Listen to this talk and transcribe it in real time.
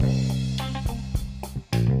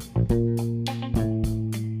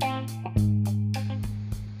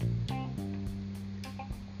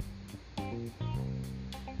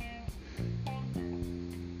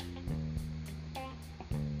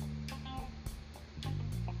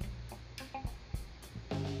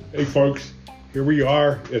Hey folks, here we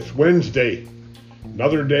are. It's Wednesday,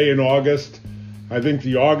 another day in August. I think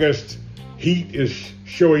the August heat is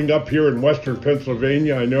showing up here in western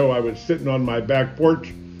Pennsylvania. I know I was sitting on my back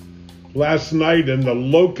porch last night and the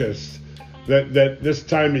locusts that this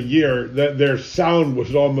time of year, that their sound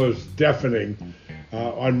was almost deafening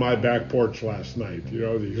on my back porch last night. You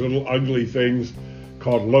know, these little ugly things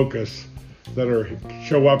called locusts that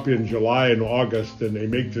show up in July and August, and they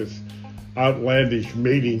make this outlandish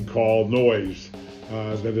mating call noise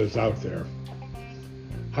that is out there.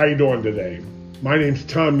 How you doing today? My name's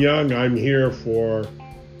Tom Young. I'm here for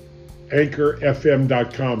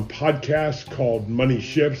AnchorFM.com podcast called Money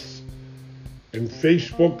Shifts and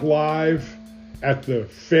Facebook Live at the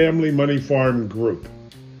Family Money Farm group.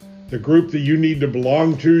 The group that you need to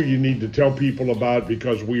belong to, you need to tell people about,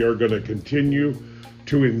 because we are going to continue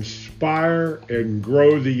to inspire and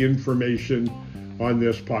grow the information on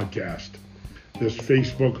this podcast, this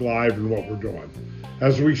Facebook Live, and what we're doing.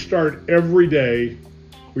 As we start every day,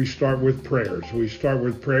 we start with prayers. We start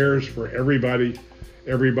with prayers for everybody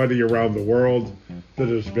around the world that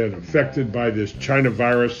has been affected by this China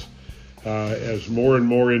virus. As more and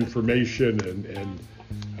more information and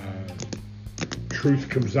truth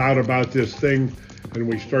comes out about this thing, and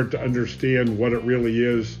we start to understand what it really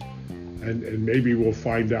is, and maybe we'll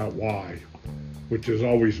find out why, which is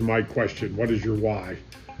always my question. What is your why?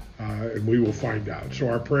 And we will find out. So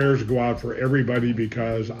our prayers go out for everybody,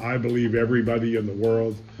 because I believe everybody in the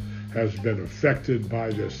world has been affected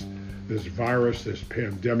by this virus, this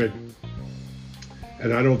pandemic,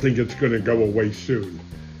 and I don't think it's going to go away soon.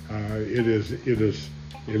 It is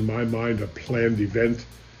in my mind a planned event,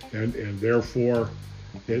 and therefore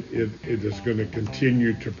it is going to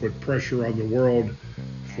continue to put pressure on the world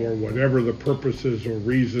for whatever the purposes or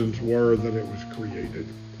reasons were that it was created.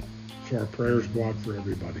 So our prayers go out for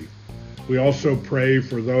everybody. We also pray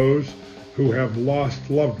for those who have lost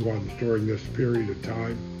loved ones during this period of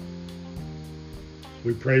time.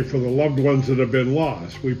 We pray for the loved ones that have been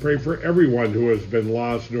lost. We pray for everyone who has been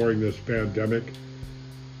lost during this pandemic,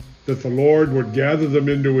 that the Lord would gather them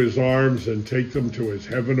into his arms and take them to his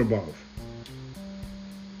heaven above.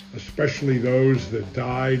 Especially those that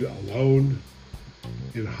died alone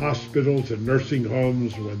in hospitals and nursing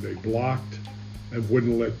homes when they blocked and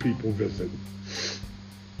wouldn't let people visit.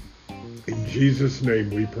 In Jesus' name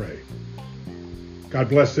we pray. God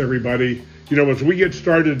bless everybody. You know, as we get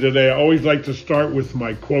started today, I always like to start with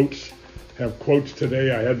my quotes. I have quotes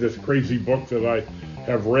today. I had this crazy book that I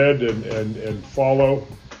have read and follow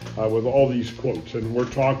with all these quotes. And we're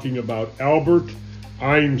talking about Albert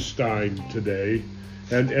Einstein today.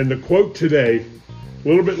 And the quote today, a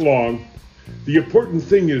little bit long: the important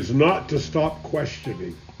thing is not to stop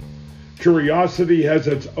questioning. Curiosity has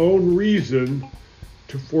its own reason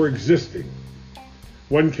for existing.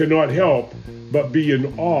 One cannot help but be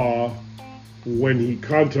in awe when he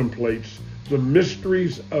contemplates the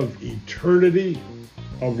mysteries of eternity,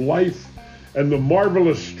 of life, and the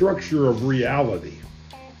marvelous structure of reality.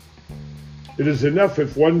 It is enough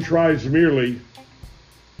if one tries merely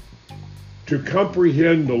to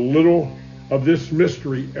comprehend a little of this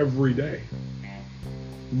mystery every day.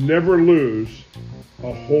 Never lose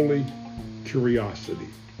a holy curiosity.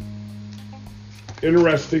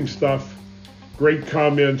 Interesting stuff. Great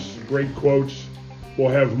comments, great quotes. We'll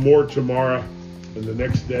have more tomorrow and the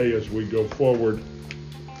next day as we go forward.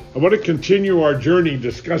 I want to continue our journey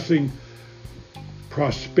discussing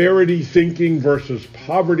prosperity thinking versus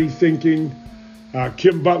poverty thinking.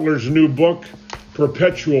 Kim Butler's new book,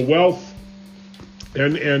 Perpetual Wealth.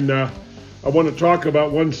 And I want to talk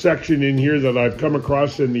about one section in here that I've come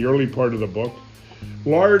across in the early part of the book.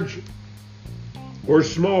 Large or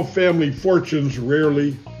small family fortunes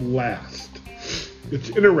rarely last. It's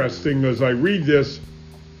interesting as I read this,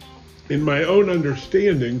 in my own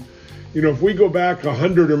understanding, you know, if we go back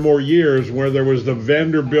 100 or more years where there was the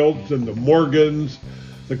Vanderbilts and the Morgans,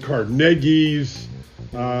 the Carnegies,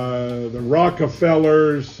 the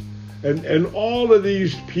Rockefellers, and all of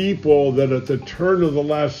these people that at the turn of the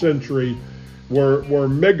last century were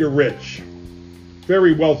mega rich,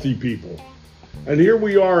 very wealthy people. And here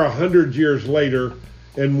we are 100 years later,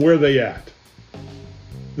 and where they at?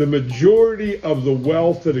 The majority of the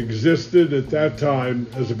wealth that existed at that time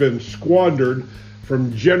has been squandered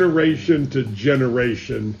from generation to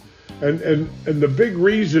generation. And the big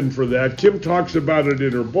reason for that, Kim talks about it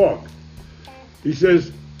in her book. He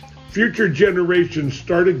says, future generations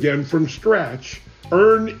start again from scratch.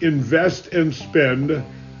 Earn, invest, and spend.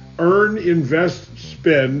 Earn, invest,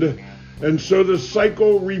 spend. And so the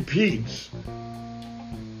cycle repeats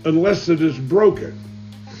unless it is broken.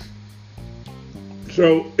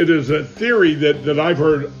 So it is a theory that I've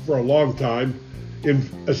heard for a long time in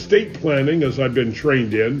estate planning, as I've been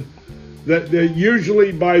trained in, that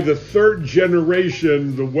usually by the third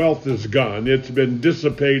generation, the wealth is gone. It's been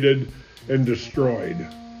dissipated and destroyed.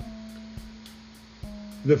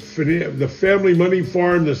 The Family Money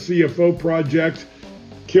Farm, the CFO Project,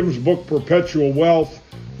 Kim's book, Perpetual Wealth,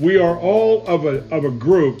 we are all of a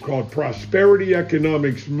group called Prosperity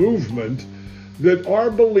Economics Movement, that our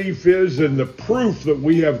belief is, and the proof that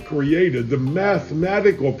we have created, the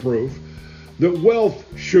mathematical proof, that wealth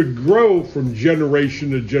should grow from generation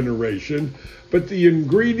to generation, but the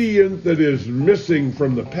ingredient that is missing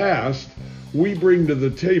from the past, we bring to the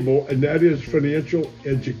table, and that is financial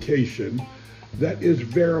education that is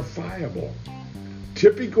verifiable.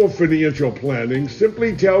 Typical financial planning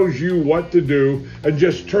simply tells you what to do and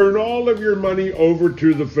just turn all of your money over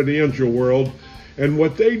to the financial world. And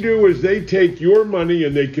what they do is they take your money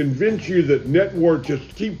and they convince you that net worth,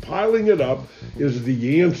 just keep piling it up, is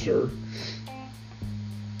the answer.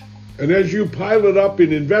 And as you pile it up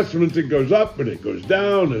in investments, it goes up and it goes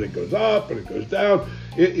down and it goes up and it goes down.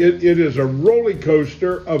 It is a roller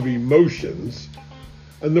coaster of emotions.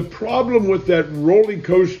 And the problem with that roller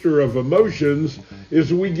coaster of emotions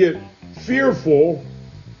is we get fearful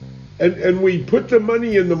and we put the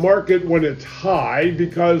money in the market when it's high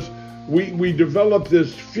because we develop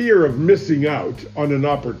this fear of missing out on an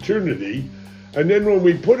opportunity. And then when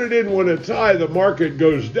we put it in when it's high, the market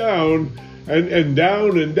goes down and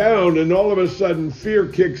down and down, and all of a sudden fear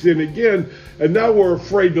kicks in again, and now we're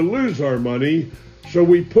afraid to lose our money. So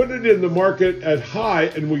we put it in the market at high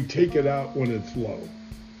and we take it out when it's low.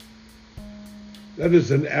 That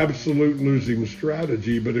is an absolute losing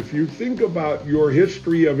strategy. But if you think about your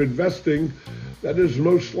history of investing, that is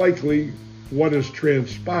most likely what has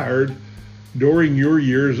transpired during your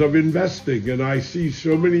years of investing. And I see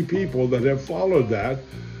so many people that have followed that.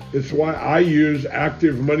 It's why I use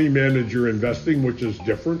active money manager investing, which is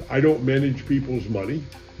different. I don't manage people's money.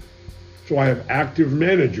 So I have active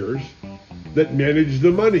managers that manage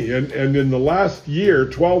the money. And in the last year,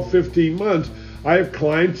 12, 15 months, I have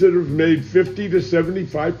clients that have made 50 to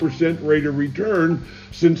 75% rate of return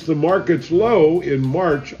since the market's low in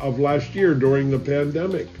March of last year during the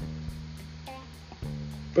pandemic.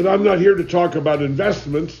 But I'm not here to talk about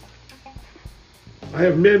investments. I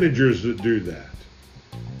have managers that do that.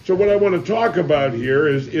 So what I want to talk about here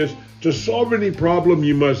is to solve any problem,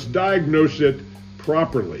 you must diagnose it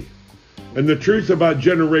properly. And the truth about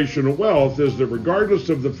generational wealth is that regardless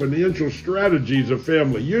of the financial strategies a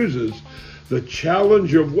family uses, the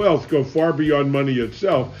challenge of wealth go far beyond money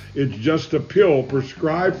itself. It's just a pill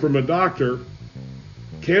prescribed from a doctor.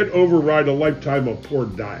 Can't override a lifetime of poor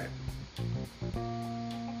diet.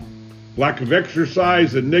 Lack of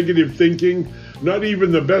exercise and negative thinking, not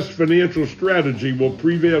even the best financial strategy will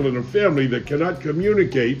prevail in a family that cannot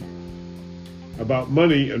communicate about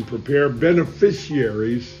money and prepare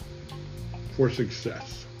beneficiaries for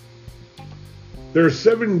success. There are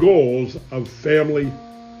 7 goals of family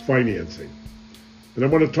financing. And I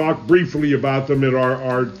want to talk briefly about them in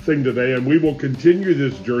our thing today, and we will continue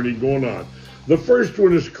this journey going on. The first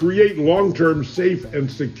one is create long-term safe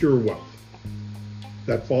and secure wealth.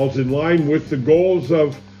 That falls in line with the goals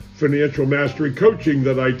of financial mastery coaching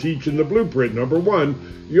that I teach in the blueprint. Number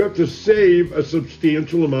 1, you have to save a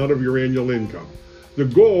substantial amount of your annual income. The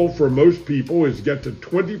goal for most people is get to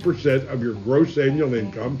 20% of your gross annual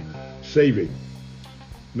income saving.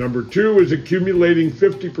 Number 2 is accumulating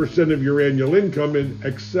 50% of your annual income in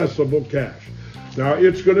accessible cash. Now,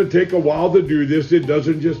 it's going to take a while to do this. It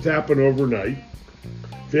doesn't just happen overnight.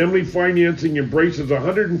 Family financing embraces a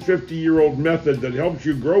 150-year-old method that helps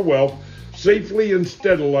you grow wealth safely and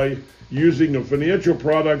steadily using a financial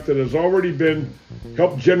product that has already been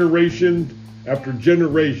helped generation after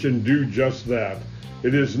generation do just that.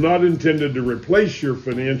 It is not intended to replace your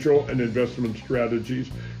financial and investment strategies,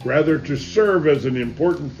 rather to serve as an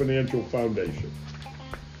important financial foundation.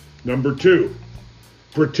 Number 2,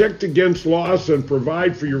 protect against loss and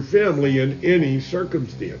provide for your family in any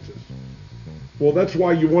circumstances. Well, that's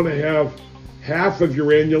why you want to have half of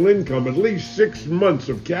your annual income, at least 6 months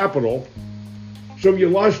of capital. So if you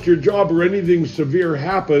lost your job or anything severe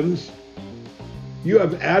happens, you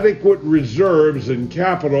have adequate reserves and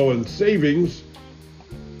capital and savings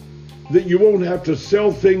that you won't have to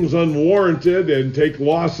sell things unwarranted and take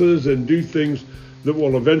losses and do things that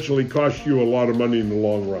will eventually cost you a lot of money in the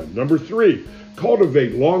long run. Number 3,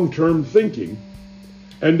 cultivate long-term thinking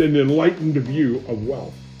and an enlightened view of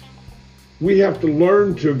wealth. We have to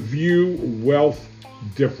learn to view wealth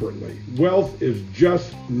differently. Wealth is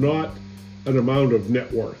just not an amount of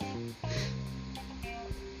net worth.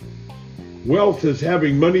 Wealth is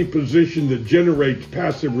having money positioned that generates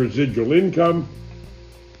passive residual income.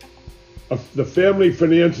 The family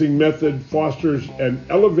financing method fosters an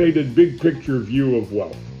elevated big picture view of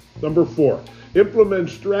wealth. Number 4, implement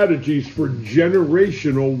strategies for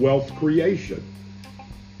generational wealth creation.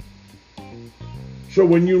 So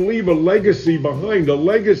when you leave a legacy behind, a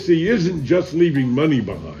legacy isn't just leaving money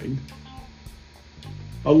behind.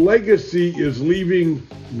 A legacy is leaving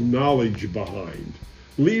knowledge behind,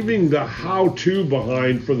 leaving the how-to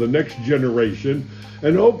behind for the next generation,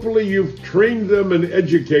 and hopefully you've trained them and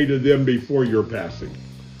educated them before your passing.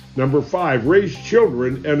 Number 5, raise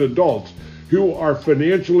children and adults who are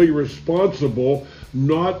financially responsible,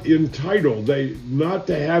 not entitled. Not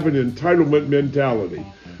to have an entitlement mentality.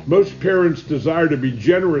 Most parents desire to be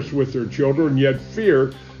generous with their children, yet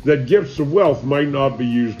fear that gifts of wealth might not be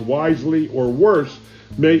used wisely, or worse,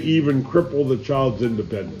 may even cripple the child's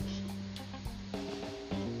independence.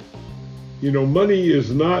 Money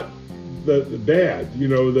is not the bad.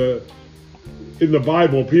 In the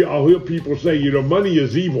Bible, I'll hear people say, money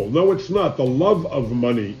is evil. No, it's not. The love of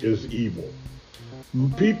money is evil.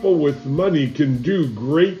 People with money can do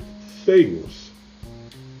great things.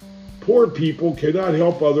 Poor people cannot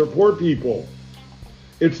help other poor people.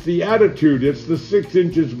 It's the attitude, it's the 6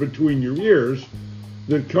 inches between your ears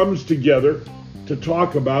that comes together to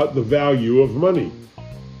talk about the value of money.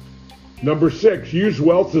 Number 6, use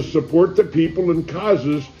wealth to support the people and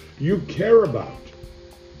causes you care about.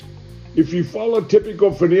 If you follow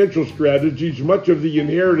typical financial strategies, much of the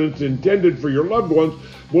inheritance intended for your loved ones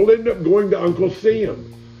will end up going to Uncle Sam.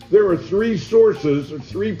 There are 3 sources, or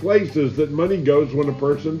 3 places that money goes when a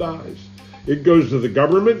person dies. It goes to the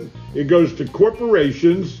government, it goes to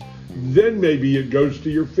corporations, then maybe it goes to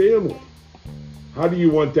your family. How do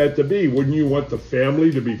you want that to be? Wouldn't you want the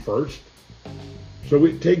family to be first? So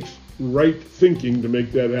it takes right thinking to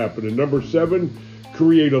make that happen. And number 7,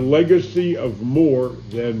 create a legacy of more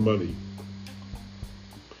than money.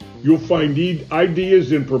 You'll find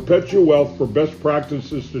ideas in Perpetual Wealth for best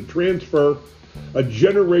practices to transfer a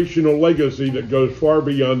generational legacy that goes far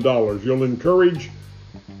beyond dollars. You'll be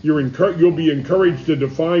encouraged to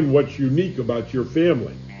define what's unique about your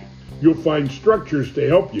family. You'll find structures to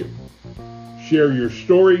help you share your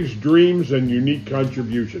stories, dreams, and unique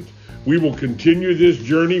contributions. We will continue this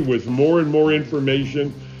journey with more and more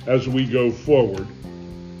information as we go forward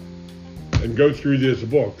and go through this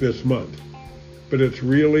book this month. But it's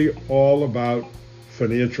really all about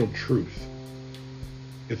financial truth.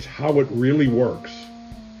 It's how it really works.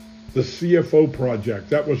 The CFO Project,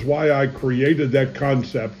 that was why I created that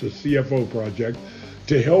concept, the CFO Project,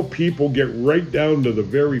 to help people get right down to the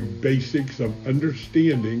very basics of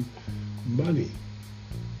understanding money.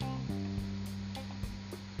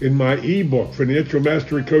 In my ebook, Financial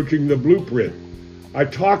Mastery Coaching, The Blueprint, I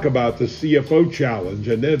talk about the CFO Challenge,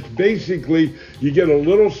 and that's basically you get a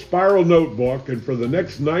little spiral notebook, and for the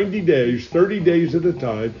next 90 days, 30 days at a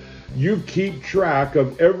time, you keep track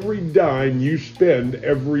of every dime you spend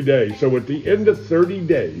every day. So at the end of 30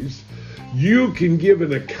 days, you can give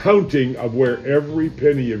an accounting of where every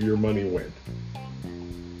penny of your money went.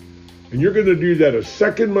 And you're going to do that a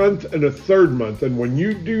second month and a third month. And when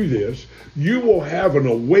you do this, you will have an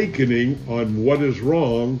awakening on what is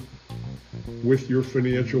wrong with your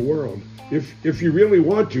financial world. If you really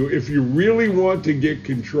want to get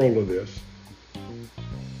control of this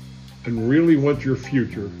and really want your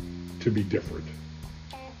future to be different.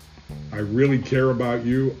 I really care about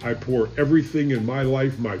you. I pour everything in my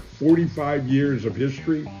life, my 45 years of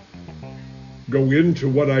history, go into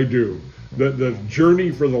what I do. The journey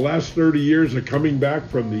for the last 30 years of coming back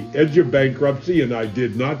from the edge of bankruptcy, and I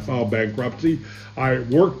did not file bankruptcy. I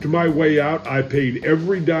worked my way out. I paid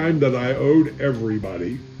every dime that I owed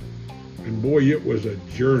everybody. And boy, it was a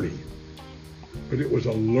journey. But it was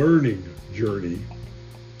a learning journey.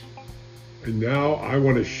 And now I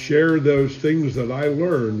want to share those things that I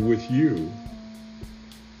learned with you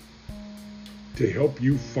to help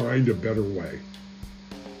you find a better way,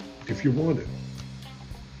 if you want it.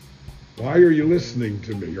 Why are you listening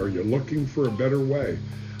to me? Are you looking for a better way?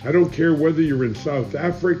 I don't care whether you're in South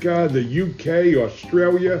Africa, the UK,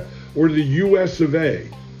 Australia, or the US of A.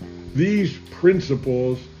 These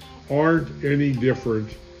principles aren't any different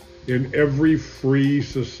in every free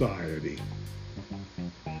society.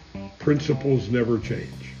 Principles never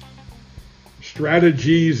change.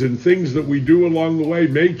 Strategies and things that we do along the way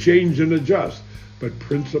may change and adjust, but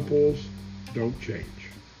principles don't change.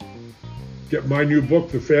 Get my new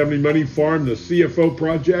book, The Family Money Farm, The CFO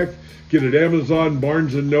Project. Get it at Amazon,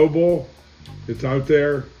 Barnes & Noble. It's out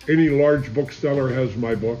there. Any large bookseller has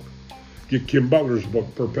my book. get Kim Butler's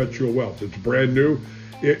book, Perpetual Wealth. It's brand new.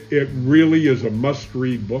 It really is a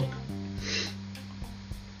must-read book.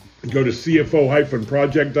 Go to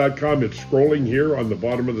cfo-project.com. It's scrolling here on the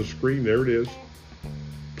bottom of the screen. There it is.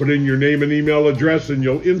 Put in your name and email address, and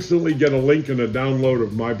you'll instantly get a link and a download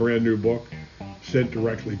of my brand new book sent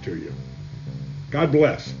directly to you. God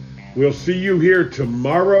bless. We'll see you here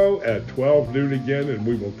tomorrow at 12 noon again, and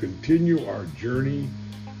we will continue our journey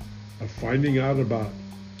of finding out about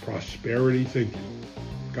prosperity thinking.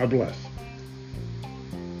 God bless.